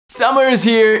Summer is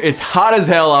here, it's hot as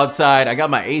hell outside. I got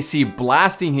my AC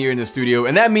blasting here in the studio,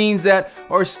 and that means that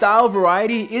our style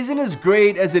variety isn't as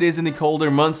great as it is in the colder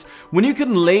months when you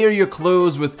can layer your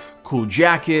clothes with cool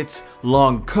jackets,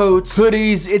 long coats,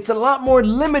 hoodies. It's a lot more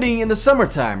limiting in the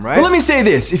summertime, right? But let me say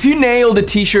this, if you nail the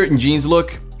t-shirt and jeans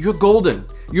look, you're golden.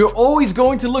 You're always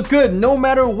going to look good no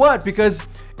matter what, because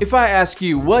if I ask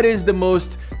you what is the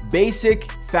most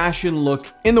basic fashion look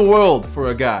in the world for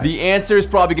a guy, the answer is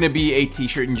probably gonna be a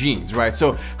t-shirt and jeans, right?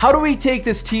 So how do we take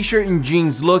this t-shirt and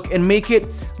jeans look and make it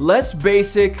less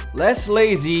basic, less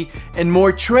lazy, and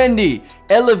more trendy,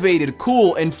 elevated,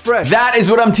 cool, and fresh? That is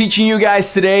what I'm teaching you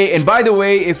guys today. And by the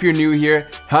way, if you're new here,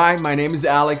 hi, my name is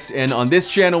Alex, and on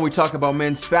this channel we talk about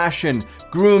men's fashion,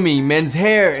 grooming, men's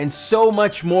hair, and so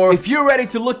much more. If you're ready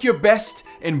to look your best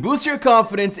and boost your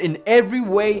confidence in every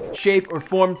way, shape, or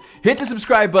form, hit the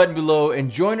subscribe button below and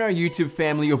join our YouTube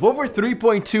family of over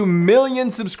 3.2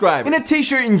 million subscribers. In a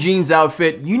t-shirt and jeans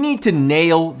outfit, you need to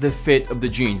nail the fit of the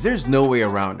jeans. There's no way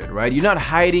around it, right? You're not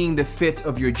hiding the fit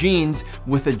of your jeans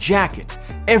with a jacket.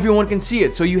 Everyone can see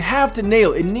it, so you have to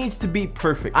nail it. It needs to be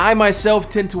perfect. I myself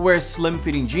tend to wear slim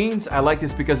fitting jeans. I like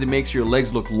this because it makes your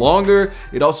legs look longer.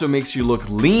 It also makes you look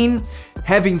lean.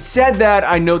 Having said that,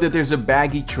 I know that there's a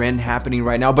baggy trend happening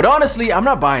right now, but honestly, I'm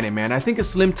not buying it, man. I think a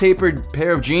slim tapered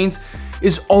pair of jeans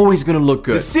is always gonna look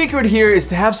good. The secret here is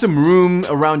to have some room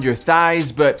around your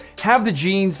thighs, but have the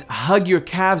jeans hug your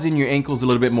calves and your ankles a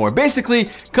little bit more. Basically,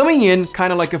 coming in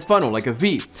kind of like a funnel, like a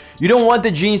V. You don't want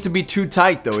the jeans to be too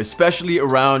tight though, especially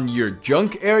around your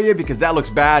junk area, because that looks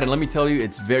bad, and let me tell you,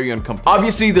 it's very uncomfortable.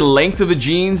 Obviously, the length of the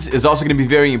jeans is also gonna be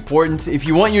very important. If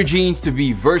you want your jeans to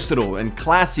be versatile and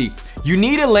classy, you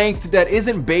need a length that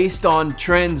isn't based on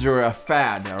trends or a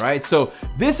fad, all right? So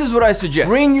this is what I suggest.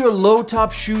 Bring your low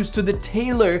top shoes to the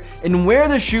tailor and wear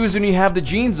the shoes when you have the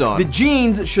jeans on. The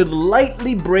jeans should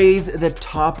lightly braze the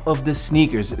top of the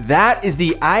sneakers. That is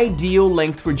the ideal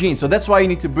length for jeans. So that's why you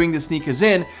need to bring the sneakers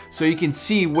in so you can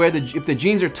see where if the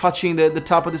jeans are touching the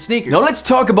top of the sneakers. Now let's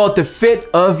talk about the fit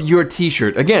of your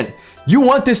t-shirt. Again, you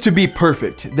want this to be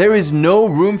perfect. There is no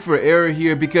room for error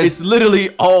here because it's literally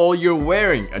all you're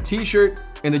wearing, a t-shirt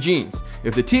and the jeans.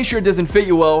 If the t-shirt doesn't fit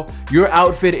you well, your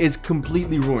outfit is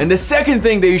completely ruined. And the second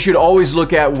thing that you should always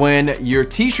look at when you're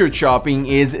t-shirt shopping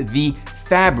is the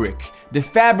fabric. The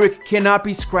fabric cannot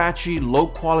be scratchy, low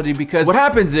quality, because what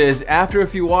happens is after a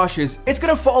few washes, it's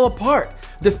gonna fall apart.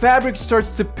 The fabric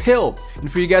starts to pill. And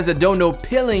for you guys that don't know,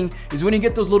 pilling is when you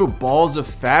get those little balls of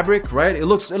fabric, right? It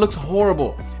looks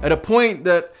horrible at a point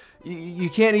that you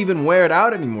can't even wear it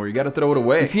out anymore. You gotta throw it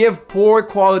away. If you have poor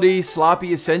quality,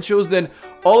 sloppy essentials, then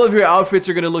all of your outfits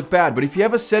are gonna look bad. But if you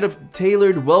have a set of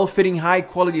tailored, well-fitting,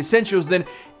 high-quality essentials, then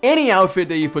any outfit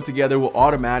that you put together will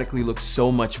automatically look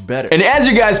so much better. And as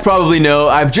you guys probably know,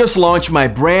 I've just launched my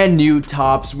brand new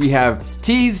tops. We have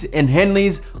tees and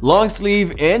Henleys, long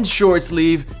sleeve and short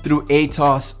sleeve through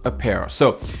ATOS Apparel.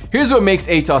 So here's what makes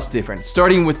ATOS different,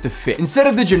 starting with the fit. Instead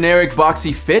of the generic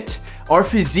boxy fit, our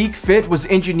physique fit was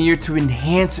engineered to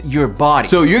enhance your body.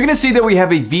 So you're gonna see that we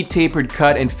have a V-tapered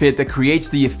cut and fit that creates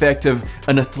the effect of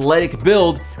an athletic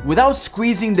build without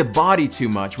squeezing the body too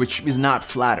much, which is not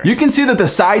flattering. You can see that the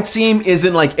side seam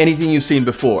isn't like anything you've seen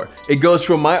before. It goes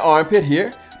from my armpit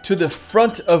here to the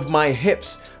front of my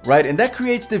hips, right? And that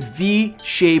creates the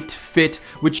V-shaped fit,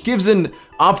 which gives an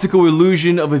optical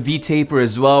illusion of a V-taper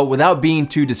as well without being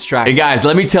too distracting. Hey guys,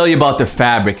 let me tell you about the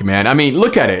fabric, man. I mean,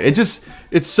 look at it.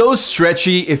 It's so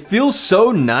stretchy. It feels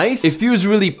so nice. It feels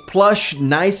really plush,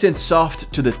 nice and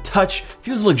soft to the touch. It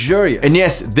feels luxurious. And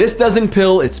yes, this doesn't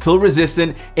pill. It's pill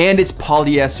resistant and it's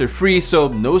polyester free, so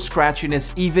no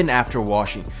scratchiness even after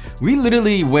washing. We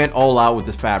literally went all out with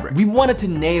this fabric. We wanted to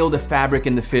nail the fabric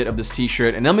and the fit of this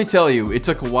t-shirt, and let me tell you, it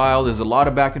took a while. There's a lot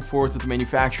of back and forth with the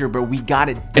manufacturer, but we got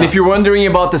it done. And if you're wondering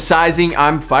about the sizing,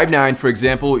 I'm 5'9", for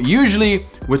example. Usually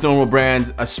with normal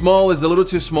brands, a small is a little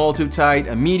too small, too tight.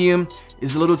 A medium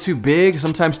is a little too big,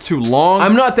 sometimes too long.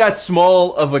 I'm not that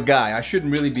small of a guy. I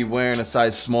shouldn't really be wearing a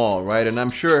size small, right? And I'm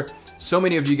sure so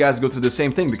many of you guys go through the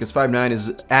same thing because 5'9"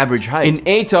 is average height. In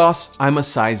ATOS, I'm a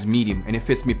size medium and it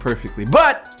fits me perfectly.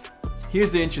 But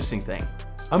here's the interesting thing.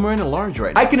 I'm wearing a large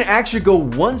right now. I can actually go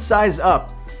one size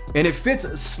up and it fits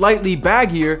slightly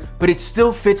baggier, but it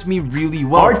still fits me really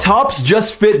well. Our tops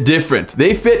just fit different.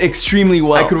 They fit extremely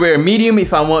well. I could wear a medium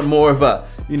if I want more of a,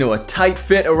 you know, a tight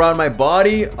fit around my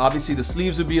body. Obviously the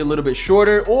sleeves would be a little bit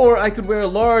shorter, or I could wear a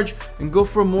large and go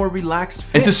for a more relaxed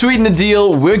fit. And to sweeten the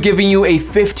deal, we're giving you a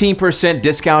 15%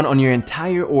 discount on your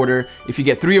entire order if you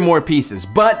get 3 or more pieces.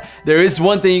 But there is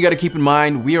one thing you gotta keep in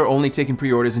mind. We are only taking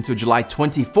pre-orders until July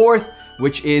 24th.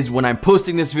 which is when I'm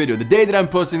posting this video. The day that I'm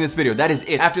posting this video, that is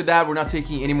it. After that, we're not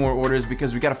taking any more orders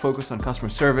because we gotta focus on customer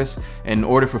service and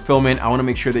order fulfillment. I wanna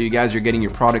make sure that you guys are getting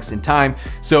your products in time.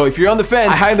 So if you're on the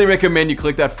fence, I highly recommend you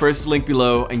click that first link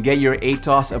below and get your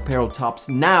ATOS apparel tops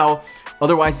now.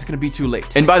 Otherwise, it's gonna be too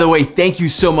late. And by the way, thank you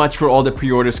so much for all the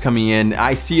pre-orders coming in.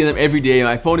 I see them every day.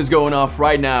 My phone is going off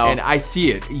right now and I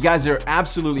see it. You guys are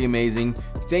absolutely amazing.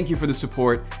 Thank you for the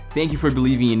support. Thank you for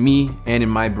believing in me and in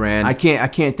my brand. I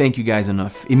can't thank you guys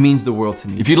enough. It means the world to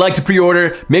me. If you'd like to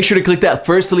pre-order, make sure to click that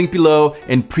first link below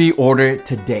and pre-order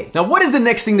today. Now, what is the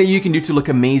next thing that you can do to look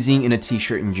amazing in a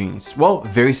t-shirt and jeans? Well,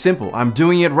 very simple. I'm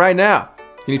doing it right now.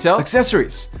 Can you tell?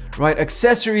 Accessories, right?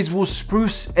 Accessories will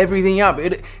spruce everything up.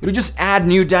 It'll just add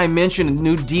new dimension,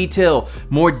 new detail,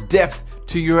 more depth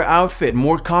to your outfit,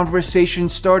 more conversation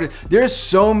started. There's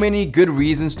so many good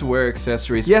reasons to wear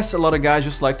accessories. Yes, a lot of guys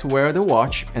just like to wear the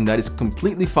watch, and that is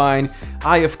completely fine.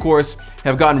 I, of course,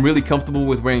 have gotten really comfortable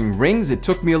with wearing rings. It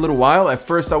took me a little while. At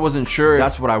first, I wasn't sure if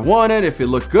that's what I wanted, if it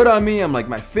looked good on me. I'm like,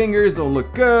 my fingers don't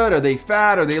look good. Are they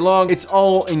fat? Are they long? It's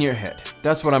all in your head.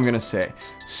 That's what I'm gonna say.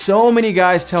 So many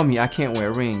guys tell me I can't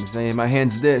wear rings. Hey, my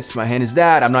hand's this, my hand is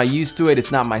that. I'm not used to it.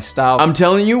 It's not my style. I'm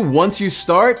telling you, once you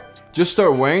start, just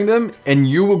start wearing them and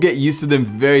you will get used to them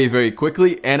very, very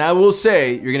quickly. And I will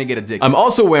say, you're gonna get addicted. I'm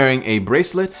also wearing a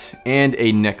bracelet and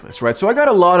a necklace, right? So I got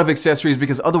a lot of accessories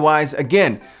because otherwise,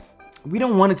 again, we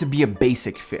don't want it to be a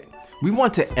basic fit. We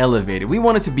want to elevate it. We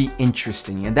want it to be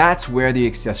interesting, and that's where the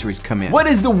accessories come in. What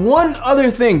is the one other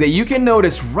thing that you can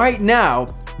notice right now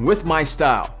with my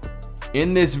style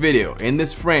in this video, in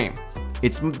this frame?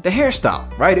 It's the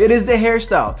hairstyle, right? It is the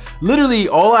hairstyle. Literally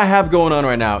all I have going on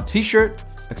right now, t-shirt,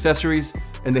 accessories,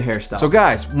 and the hairstyle. So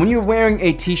guys, when you're wearing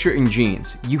a t-shirt and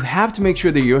jeans, you have to make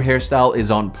sure that your hairstyle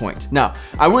is on point. Now,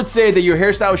 I would say that your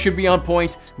hairstyle should be on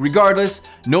point regardless,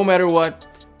 no matter what,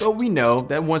 but we know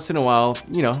that once in a while,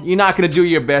 you know, you're not gonna do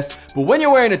your best, but when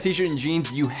you're wearing a t-shirt and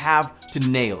jeans, you have to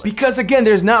nail it. Because again,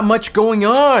 there's not much going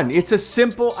on. It's a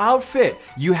simple outfit.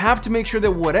 You have to make sure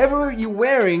that whatever you're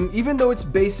wearing, even though it's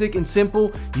basic and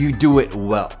simple, you do it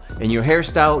well. And your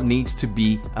hairstyle needs to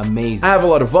be amazing. I have a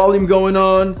lot of volume going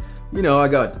on. You know, I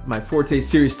got my Forte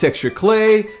Series Texture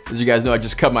Clay. As you guys know, I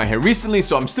just cut my hair recently,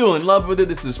 so I'm still in love with it.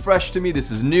 This is fresh to me,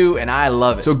 this is new, and I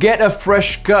love it. So get a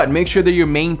fresh cut. Make sure that you're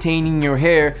maintaining your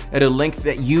hair at a length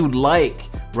that you like,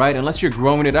 right? Unless you're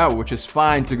growing it out, which is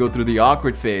fine to go through the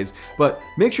awkward phase. But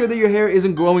make sure that your hair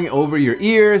isn't growing over your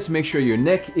ears. Make sure your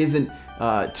neck isn't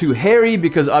too hairy,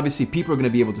 because obviously people are gonna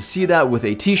be able to see that with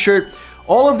a t-shirt.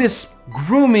 All of this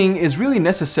grooming is really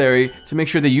necessary to make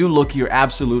sure that you look your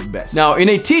absolute best. Now, in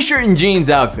a t-shirt and jeans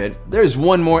outfit, there's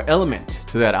one more element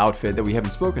to that outfit that we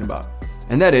haven't spoken about,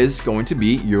 and that is going to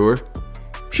be your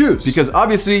shoes, because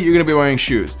obviously you're gonna be wearing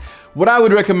shoes. What I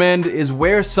would recommend is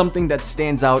wear something that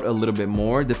stands out a little bit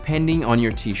more depending on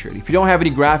your t-shirt. If you don't have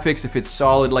any graphics, if it's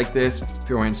solid like this, if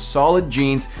you're wearing solid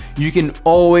jeans, you can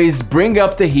always bring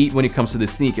up the heat when it comes to the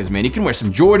sneakers, man. You can wear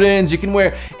some Jordans, you can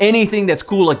wear anything that's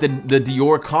cool, like the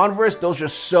Dior Converse. Those are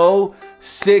so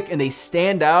sick and they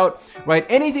stand out, right?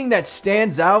 Anything that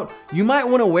stands out, you might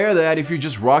want to wear that if you're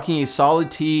just rocking a solid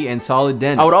tee and solid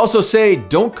denim. I would also say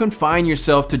don't confine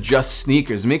yourself to just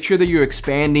sneakers. Make sure that you're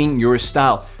expanding your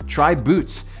style. Try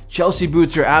boots. Chelsea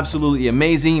boots are absolutely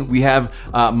amazing. We have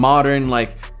modern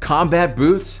like combat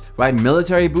boots, right?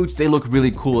 Military boots, they look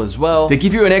really cool as well. They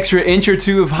give you an extra inch or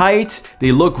two of height.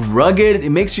 They look rugged. It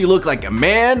makes you look like a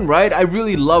man, right? I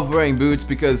really love wearing boots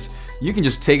because you can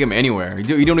just take them anywhere.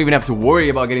 You don't even have to worry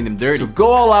about getting them dirty. So go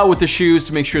all out with the shoes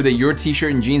to make sure that your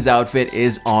t-shirt and jeans outfit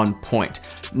is on point.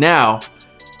 Now,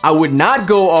 I would not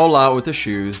go all out with the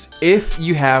shoes if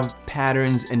you have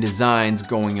patterns and designs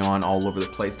going on all over the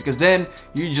place, because then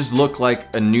you just look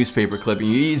like a newspaper clipping.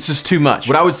 It's just too much.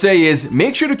 What I would say is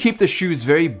make sure to keep the shoes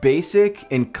very basic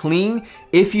and clean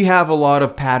if you have a lot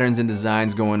of patterns and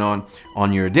designs going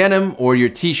on your denim or your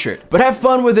t-shirt. But have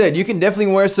fun with it. You can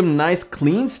definitely wear some nice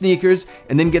clean sneakers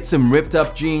and then get some ripped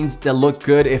up jeans that look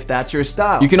good if that's your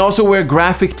style. You can also wear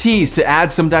graphic tees to add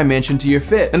some dimension to your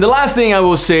fit. And the last thing I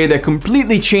will say that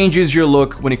completely changes your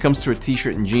look when it comes to a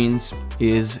t-shirt and jeans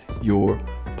is your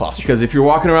posture. Because if you're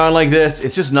walking around like this,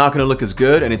 it's just not gonna look as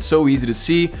good, and it's so easy to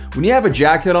see. When you have a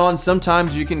jacket on,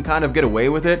 sometimes you can kind of get away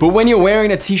with it. But when you're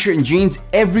wearing a t-shirt and jeans,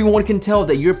 everyone can tell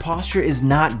that your posture is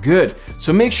not good.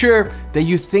 So make sure that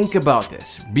you think about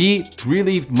this. Be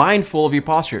really mindful of your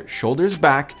posture. Shoulders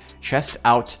back, chest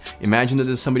out. Imagine that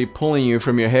there's somebody pulling you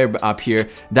from your head up here.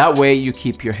 That way you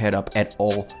keep your head up at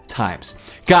all times.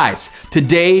 Guys,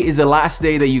 today is the last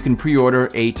day that you can pre-order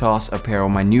ATOS apparel,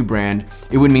 my new brand.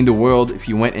 It would mean the world if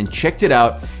you went and checked it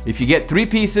out. If you get 3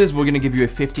 pieces, we're gonna give you a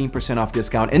 15% off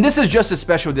discount. And this is just a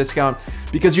special discount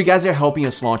because you guys are helping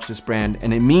us launch this brand,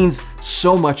 and it means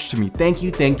so much to me. Thank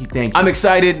you, thank you, thank you. I'm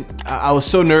excited. I was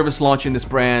so nervous launching this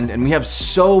brand, and we have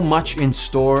so much in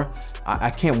store.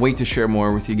 I can't wait to share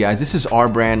more with you guys. This is our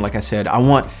brand. Like I said, I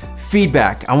want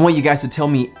feedback. I want you guys to tell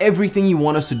me everything you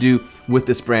want us to do with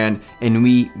this brand, and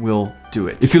we will do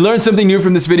it. If you learned something new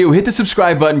from this video, hit the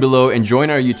subscribe button below and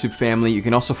join our YouTube family. You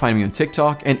can also find me on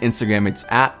TikTok and Instagram. It's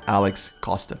 @Alex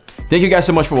Costa. Thank you guys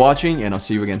so much for watching, and I'll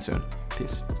see you again soon.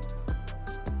 Peace.